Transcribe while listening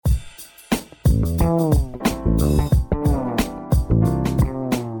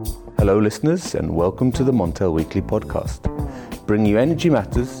Hello listeners, and welcome to the Montel Weekly podcast, bringing you energy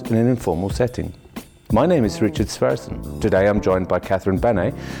matters in an informal setting. My name is Richard Sverrisson. Today I'm joined by Catherine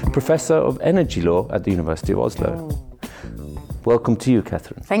Bannet, Professor of Energy Law at the University of Oslo. Welcome to you,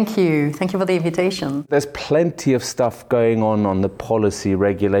 Catherine. Thank you. Thank you for the invitation. There's plenty of stuff going on the policy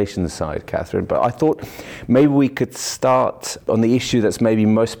regulation side, Catherine, but I thought maybe we could start on the issue that's maybe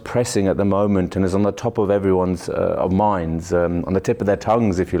most pressing at the moment and is on the top of everyone's minds, on the tip of their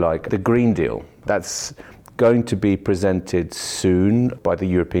tongues, if you like, the Green Deal. That's going to be presented soon by the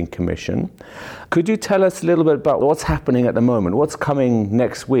European Commission. Could you tell us a little bit about what's happening at the moment? What's coming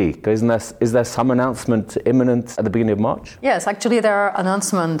next week? Is there some announcement imminent at the beginning of March? Yes, actually there are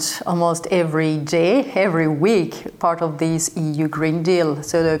announcements almost every day, every week, part of this EU Green Deal.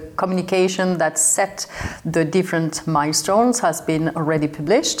 So the communication that set the different milestones has been already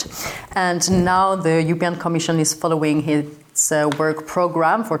published. And now the European Commission is following its work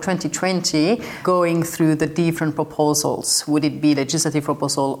program for 2020, going through the different proposals. Would it be legislative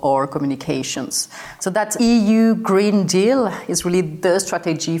proposal or communications? So that EU Green Deal is really the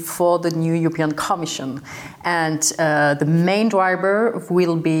strategy for the new European Commission. And the main driver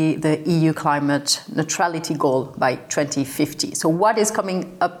will be the EU climate neutrality goal by 2050. So what is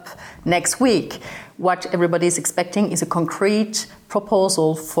coming up next week? What everybody is expecting is a concrete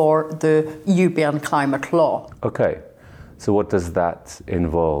proposal for the European climate law. Okay. So what does that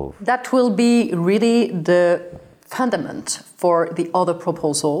involve? That will be really the fundament for the other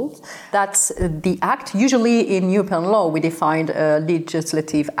proposals. That's the act. Usually in European law, we define a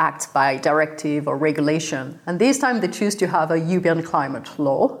legislative act by directive or regulation. And this time they choose to have a European climate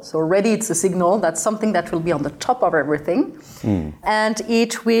law. So already it's a signal that's something that will be on the top of everything. And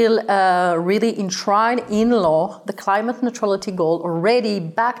it will really enshrine in law the climate neutrality goal already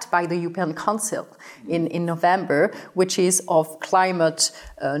backed by the European Council in November, which is of climate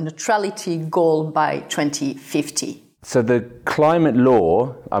neutrality goal by 2050. So the climate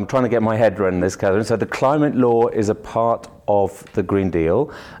law, I'm trying to get my head around this, Catherine. So the climate law is a part of the Green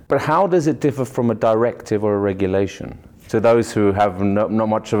Deal, but how does it differ from a directive or a regulation? To those who have not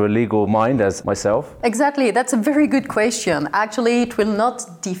much of a legal mind, as myself? Exactly, that's a very good question. Actually, it will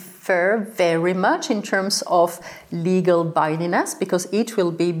not differ very much in terms of legal bindingness, because it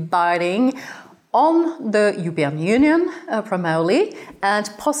will be binding on the European Union primarily,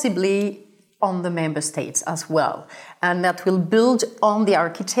 and possibly on the member states as well. And that will build on the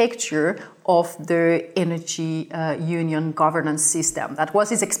architecture of the energy union governance system. That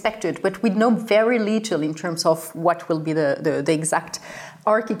was expected, but we know very little in terms of what will be the exact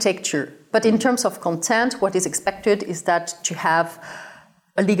architecture. But in terms of content, what is expected is that to have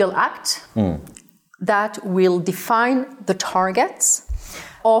a legal act that will define the targets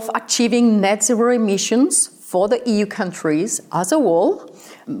of achieving net zero emissions for the EU countries as a whole,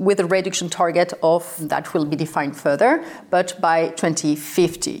 with a reduction target of that will be defined further, but by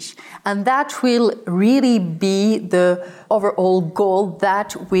 2050. And that will really be the overall goal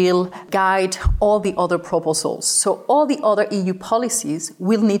that will guide all the other proposals. So all the other EU policies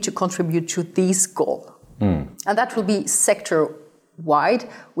will need to contribute to this goal. And that will be sector-wide,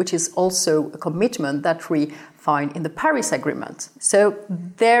 which is also a commitment that we find in the Paris Agreement. So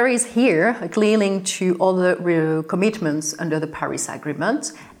there is here a clear link to all the commitments under the Paris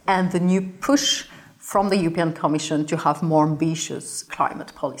Agreement and the new push from the European Commission to have more ambitious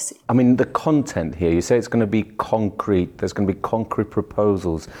climate policy. I mean, the content here, you say it's going to be concrete, there's going to be concrete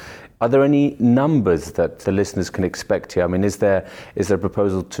proposals. Are there any numbers that the listeners can expect here? I mean, is there a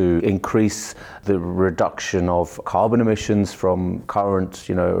proposal to increase the reduction of carbon emissions from current,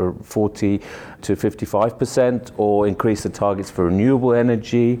 40 to 55%, or increase the targets for renewable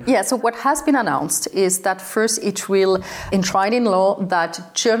energy? Yeah, so what has been announced is that first it will enshrine in law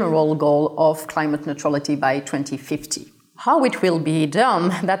that general goal of climate neutrality by 2050. How it will be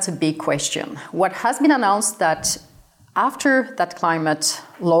done, that's a big question. What has been announced that after that climate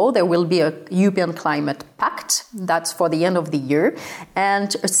law, there will be a European Climate Pact, that's for the end of the year,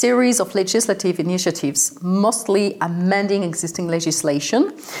 and a series of legislative initiatives, mostly amending existing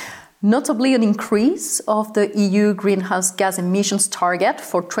legislation, notably an increase of the EU greenhouse gas emissions target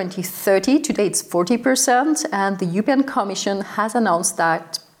for 2030. Today it's 40%, and the European Commission has announced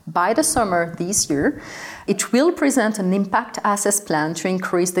that by the summer this year, it will present an impact assess plan to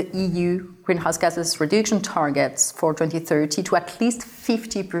increase the EU greenhouse gases reduction targets for 2030 to at least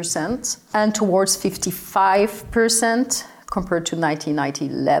 50% and towards 55% compared to 1990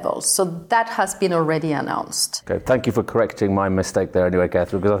 levels. So that has been already announced. Okay, thank you for correcting my mistake there anyway,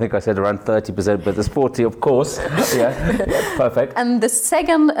 Catherine, because I think I said around 30%, but there's 40, of course. Yeah, perfect. And the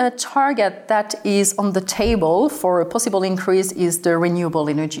second target that is on the table for a possible increase is the renewable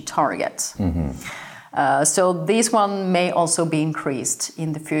energy target. So this one may also be increased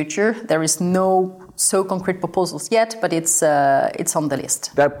in the future. There is no so concrete proposals yet, but it's on the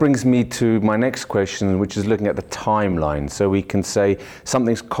list. That brings me to my next question, which is looking at the timeline. So we can say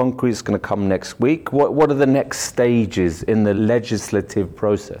something's concrete is going to come next week. What are the next stages in the legislative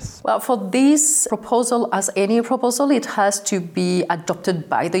process? Well, for this proposal, as any proposal, it has to be adopted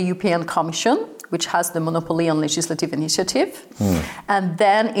by the European Commission, which has the monopoly on legislative initiative. And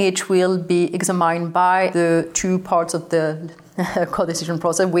then it will be examined by the two parts of the co-decision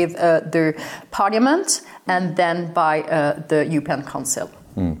process with the Parliament and then by the European Council.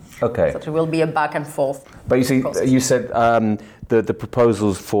 Okay. So there will be a back and forth. But you see, process. you said the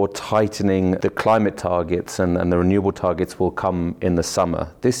proposals for tightening the climate targets and the renewable targets will come in the summer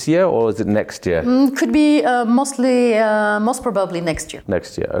this year, or is it next year? Could be most probably next year.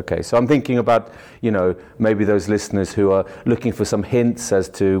 Next year, okay. So I'm thinking about, maybe those listeners who are looking for some hints as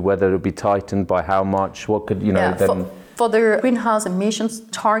to whether it'll be tightened by how much, what could, then... For the greenhouse emissions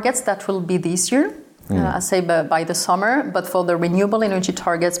targets, that will be this year. I say by the summer, but for the renewable energy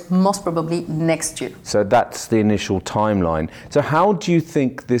targets, most probably next year. So that's the initial timeline. So how do you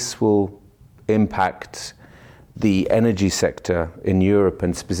think this will impact the energy sector in Europe,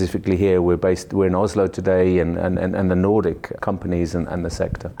 and specifically here? We're in Oslo today, and the Nordic companies and the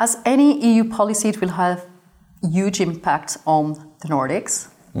sector. As any EU policy, it will have huge impact on the Nordics,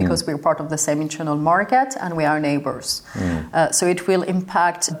 because we're part of the same internal market and we are neighbors. So it will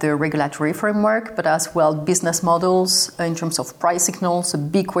impact the regulatory framework, but as well business models in terms of price signals. A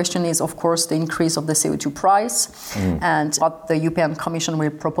big question is, of course, the increase of the CO2 price and what the European Commission will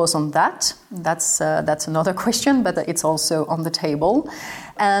propose on that. That's another question, but it's also on the table.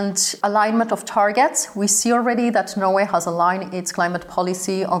 And alignment of targets. We see already that Norway has aligned its climate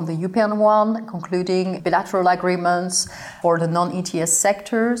policy on the European one, concluding bilateral agreements for the non-ETS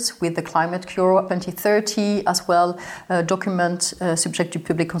sectors with the Climate Cure 2030, as well a document subject to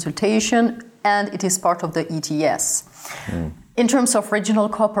public consultation, and it is part of the ETS. In terms of regional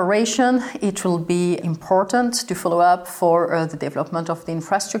cooperation, it will be important to follow up for the development of the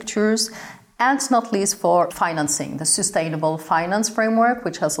infrastructures, and not least for financing, the sustainable finance framework,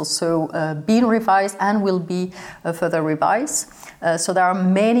 which has also been revised and will be further revised. So there are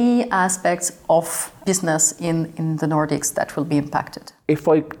many aspects of business in the Nordics that will be impacted. If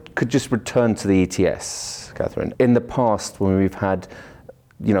I could just return to the ETS, Catherine. In the past, when we've had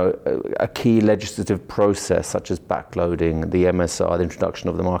a key legislative process such as backloading, the MSR, the introduction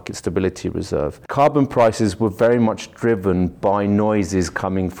of the Market Stability Reserve, carbon prices were very much driven by noises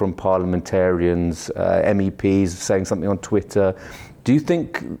coming from parliamentarians, MEPs saying something on Twitter. Do you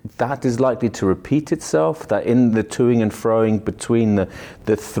think that is likely to repeat itself, that in the toing and froing between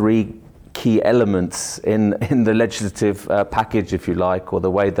the three key elements in the legislative package, if you like, or the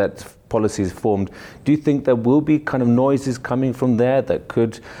way that policy is formed, do you think there will be kind of noises coming from there that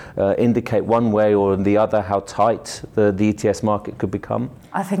could indicate one way or the other how tight the ETS market could become?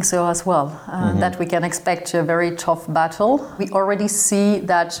 I think so as well, that we can expect a very tough battle. We already see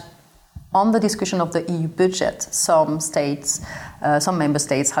that on the discussion of the EU budget, some member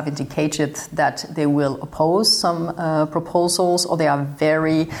states have indicated that they will oppose some proposals, or they are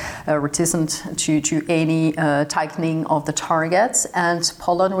very reticent to any tightening of the targets. And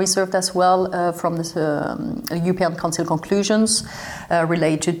Poland reserved as well from the European Council conclusions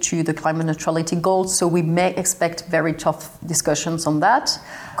related to the climate neutrality goals. So we may expect very tough discussions on that.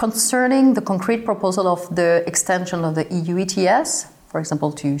 Concerning the concrete proposal of the extension of the EU ETS, for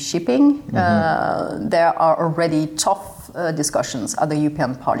example, to shipping, there are already tough discussions at the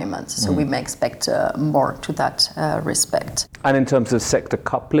European Parliament. So we may expect more to that respect. And in terms of sector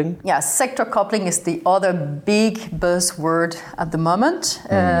coupling? Yeah, sector coupling is the other big buzzword at the moment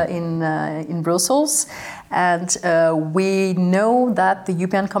in Brussels. And we know that the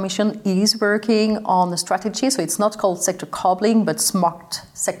European Commission is working on a strategy. So it's not called sector coupling, but smart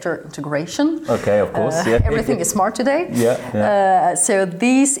sector integration. Okay, of course. Yeah. Everything is smart today. Yeah. So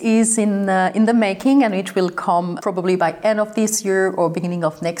this is in the making, and it will come probably by end of this year or beginning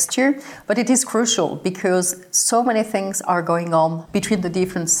of next year. But it is crucial because so many things are going on between the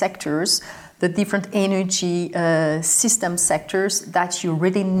different sectors, the different energy system sectors, that you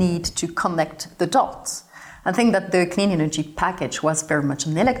really need to connect the dots. I think that the clean energy package was very much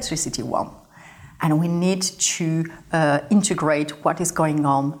an electricity one. And we need to integrate what is going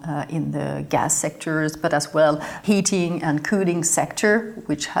on in the gas sectors, but as well heating and cooling sector,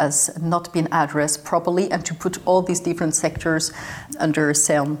 which has not been addressed properly, and to put all these different sectors under the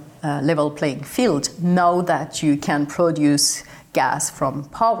same level playing field. Now that you can produce gas from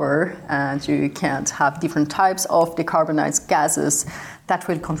power and you can have different types of decarbonized gases, that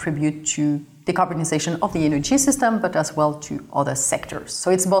will contribute to decarbonization of the energy system, but as well to other sectors. So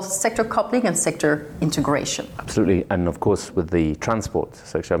it's both sector coupling and sector integration. Absolutely, and of course with the transport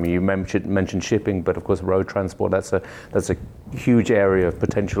sector, I mean, you mentioned shipping, but of course road transport, that's a huge area of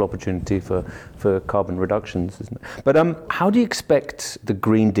potential opportunity for carbon reductions, isn't it? But how do you expect the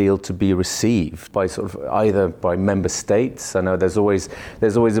Green Deal to be received by sort of either by member states? I know there's always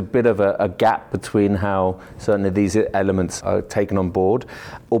a bit of a gap between how certainly these elements are taken on board,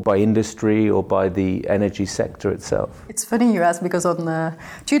 or by industry, or by the energy sector itself. It's funny you ask, because on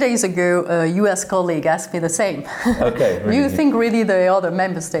 2 days ago, a US colleague asked me the same. Okay. Do you think really the other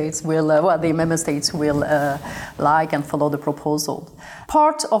member states will, like and follow the proposal?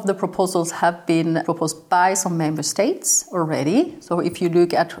 Part of the proposals have been proposed by some member states already. So if you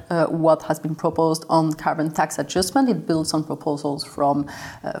look at what has been proposed on carbon tax adjustment, it builds on proposals from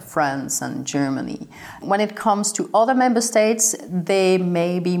France and Germany. When it comes to other member states, they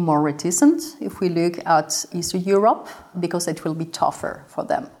may be more reticent if we look at Eastern Europe, because it will be tougher for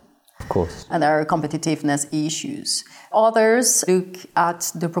them. Of course. And there are competitiveness issues. Others look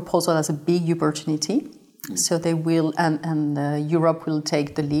at the proposal as a big opportunity. So they will, and Europe will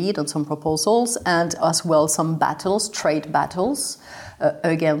take the lead on some proposals, and as well some battles, trade battles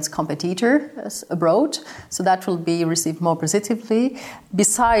against competitors abroad. So that will be received more positively.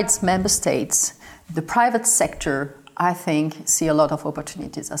 Besides member states, the private sector, I think, see a lot of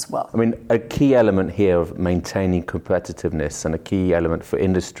opportunities as well. I mean, a key element here of maintaining competitiveness and a key element for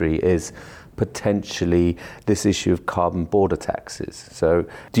industry is potentially this issue of carbon border taxes. So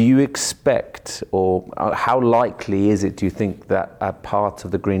do you expect, or how likely is it, do you think, that a part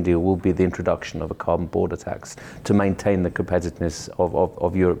of the Green Deal will be the introduction of a carbon border tax to maintain the competitiveness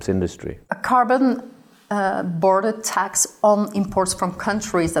of Europe's industry? A carbon border tax on imports from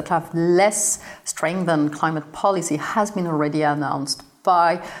countries that have less strengthened climate policy has been already announced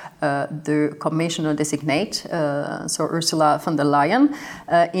by the Commissioner designate, so Ursula von der Leyen,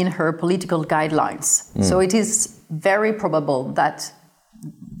 in her political guidelines. So it is very probable that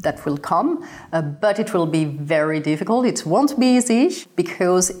will come, but it will be very difficult. It won't be easy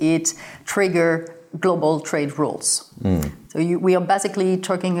because it triggers global trade rules. So we are basically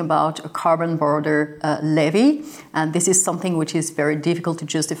talking about a carbon border levy, and this is something which is very difficult to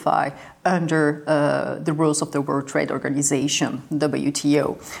justify under the rules of the World Trade Organization,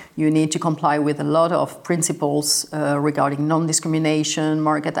 WTO. You need to comply with a lot of principles regarding non-discrimination,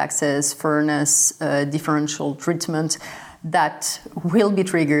 market access, fairness, differential treatment that will be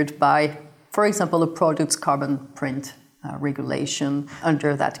triggered by, for example, a product's carbon print regulation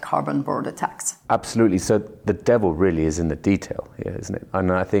under that carbon border tax. Absolutely. So the devil really is in the detail here, isn't it?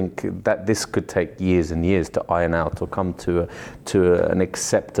 And I think that this could take years and years to iron out or come to an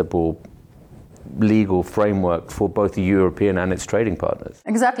acceptable legal framework for both the European and its trading partners.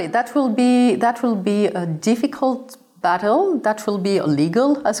 Exactly. That will be a difficult battle. That will be a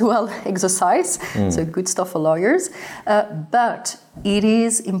legal as well exercise. So good stuff for lawyers. But it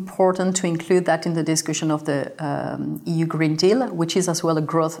is important to include that in the discussion of the EU Green Deal, which is as well a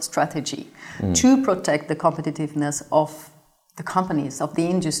growth strategy to protect the competitiveness of the companies, of the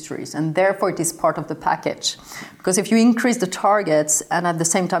industries, and therefore it is part of the package. Because if you increase the targets and at the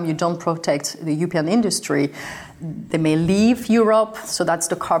same time you don't protect the European industry, they may leave Europe, so that's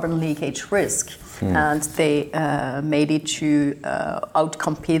the carbon leakage risk. And they made it to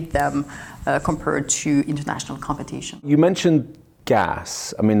outcompete them compared to international competition. You mentioned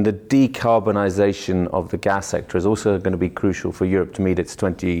gas. I mean, the decarbonisation of the gas sector is also going to be crucial for Europe to meet its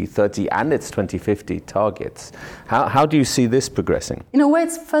 2030 and its 2050 targets. How do you see this progressing? In a way,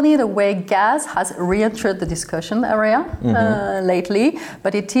 it's funny the way gas has re-entered the discussion area lately,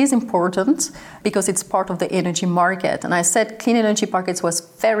 but it is important because it's part of the energy market. And I said clean energy markets was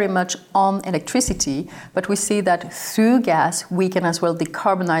very much on electricity, but we see that through gas, we can as well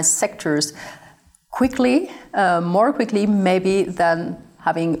decarbonize sectors quickly, more quickly maybe than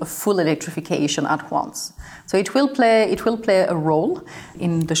having a full electrification at once. So it will play a role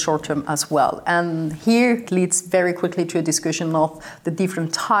in the short term as well. And here it leads very quickly to a discussion of the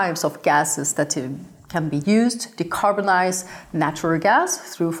different types of gases that can be used, decarbonize natural gas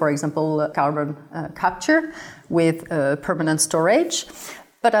through, for example, carbon capture with permanent storage,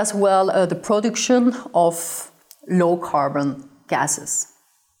 but as well the production of low carbon gases.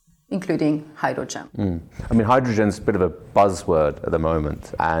 including hydrogen. I mean, hydrogen's a bit of a buzzword at the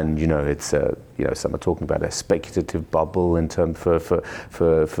moment, and it's some are talking about a speculative bubble in terms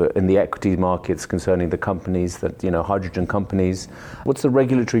for in the equity markets concerning the companies that hydrogen companies. What's the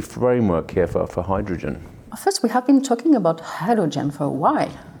regulatory framework here for hydrogen? First, we have been talking about hydrogen for a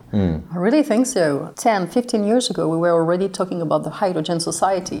while. I really think so. 10, 15 years ago, we were already talking about the hydrogen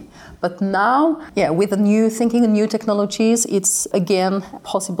society. But now, with the new thinking and new technologies, it's again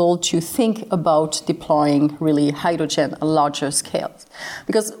possible to think about deploying really hydrogen on larger scales.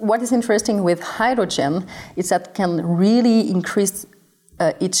 Because what is interesting with hydrogen is that it can really increase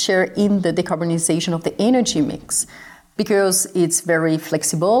its share in the decarbonization of the energy mix. Because it's very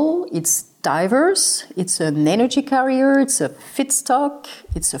flexible, it's diverse, it's an energy carrier, it's a feedstock,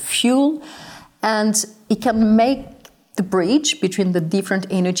 it's a fuel, and it can make the bridge between the different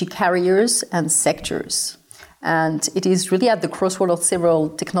energy carriers and sectors. And it is really at the crossroad of several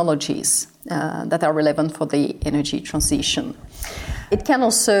technologies that are relevant for the energy transition. It can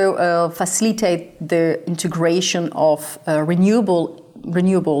also facilitate the integration of renewables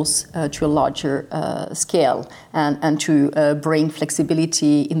to a larger scale and to bring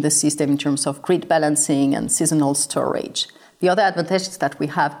flexibility in the system in terms of grid balancing and seasonal storage. The other advantage is that we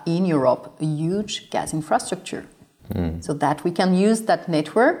have in Europe a huge gas infrastructure, so that we can use that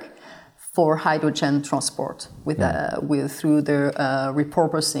network for hydrogen transport through the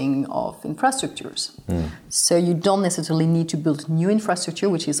repurposing of infrastructures. So you don't necessarily need to build new infrastructure,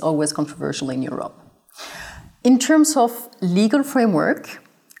 which is always controversial in Europe. In terms of legal framework,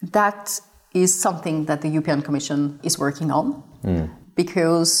 that is something that the European Commission is working on,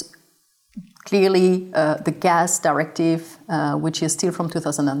 because clearly the gas directive, which is still from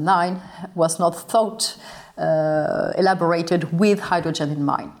 2009, was not elaborated with hydrogen in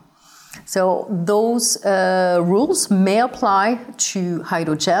mind. So those rules may apply to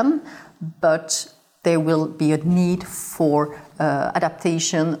hydrogen, but there will be a need for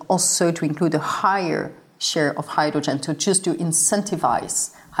adaptation also to include a higher share of hydrogen, to just to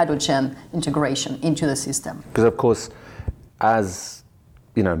incentivize hydrogen integration into the system. Because of course, as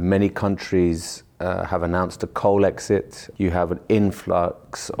many countries have announced a coal exit, you have an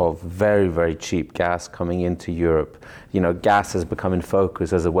influx of very, very cheap gas coming into Europe. Gas has become in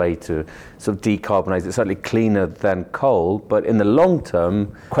focus as a way to sort of decarbonize. It's certainly cleaner than coal, but in the long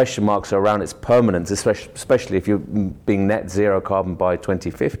term, question marks are around its permanence, especially if you're being net zero carbon by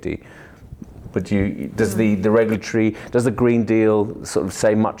 2050. But does the Green Deal sort of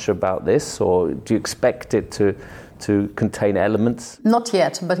say much about this, or do you expect it to contain elements? Not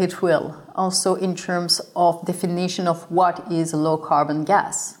yet, but it will. Also in terms of definition of what is a low carbon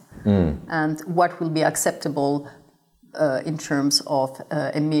gas and what will be acceptable in terms of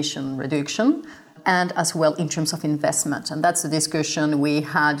emission reduction, and as well in terms of investment. And that's the discussion we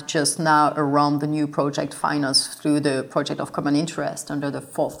had just now around the new project financed through the project of common interest under the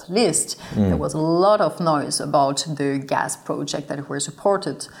fourth list. There was a lot of noise about the gas project that were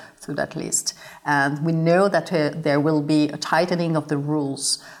supported through that list. And we know that there will be a tightening of the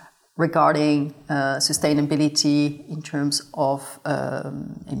rules regarding sustainability in terms of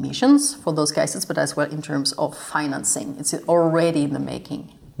emissions for those gases, but as well in terms of financing. It's already in the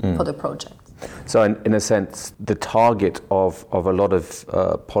making for the project. So in a sense, the target of a lot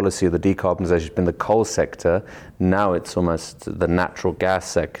of policy of the decarbonisation has been the coal sector. Now it's almost the natural gas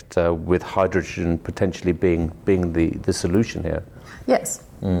sector, with hydrogen potentially being the solution here. Yes,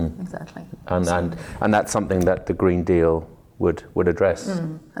 exactly. And that's something that the Green Deal would address.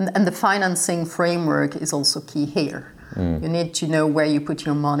 And the financing framework is also key here. You need to know where you put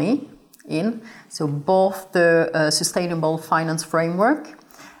your money in. So both the sustainable finance framework,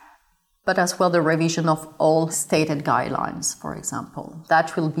 but as well the revision of all stated guidelines, for example.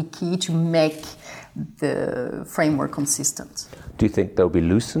 That will be key to make the framework consistent. Do you think they'll be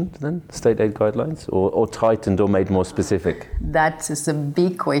loosened then, state aid guidelines, or tightened or made more specific? That is a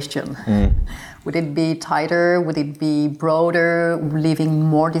big question. Would it be tighter? Would it be broader, leaving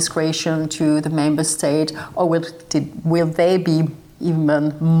more discretion to the member state? Or will they be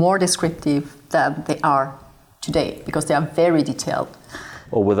even more descriptive than they are today? Because they are very detailed.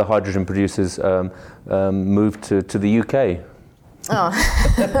 Or will the hydrogen producers move to the UK?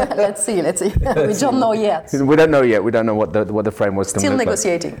 Let's see. We don't know yet. We don't know yet. We don't know what the framework's going to look like.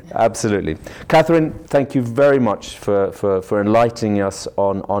 Still negotiating. Absolutely. Catherine, thank you very much for enlightening us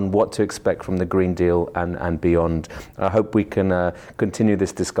on what to expect from the Green Deal and beyond. I hope we can continue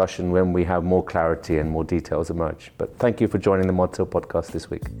this discussion when we have more clarity and more details emerge. But thank you for joining the Montel podcast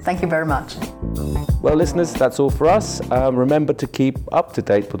this week. Thank you very much. Well, listeners, that's all for us. Remember to keep up to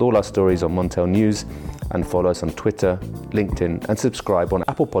date with all our stories on Montel News. and follow us on Twitter, LinkedIn, and subscribe on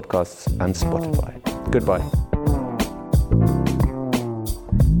Apple Podcasts and Spotify. Goodbye.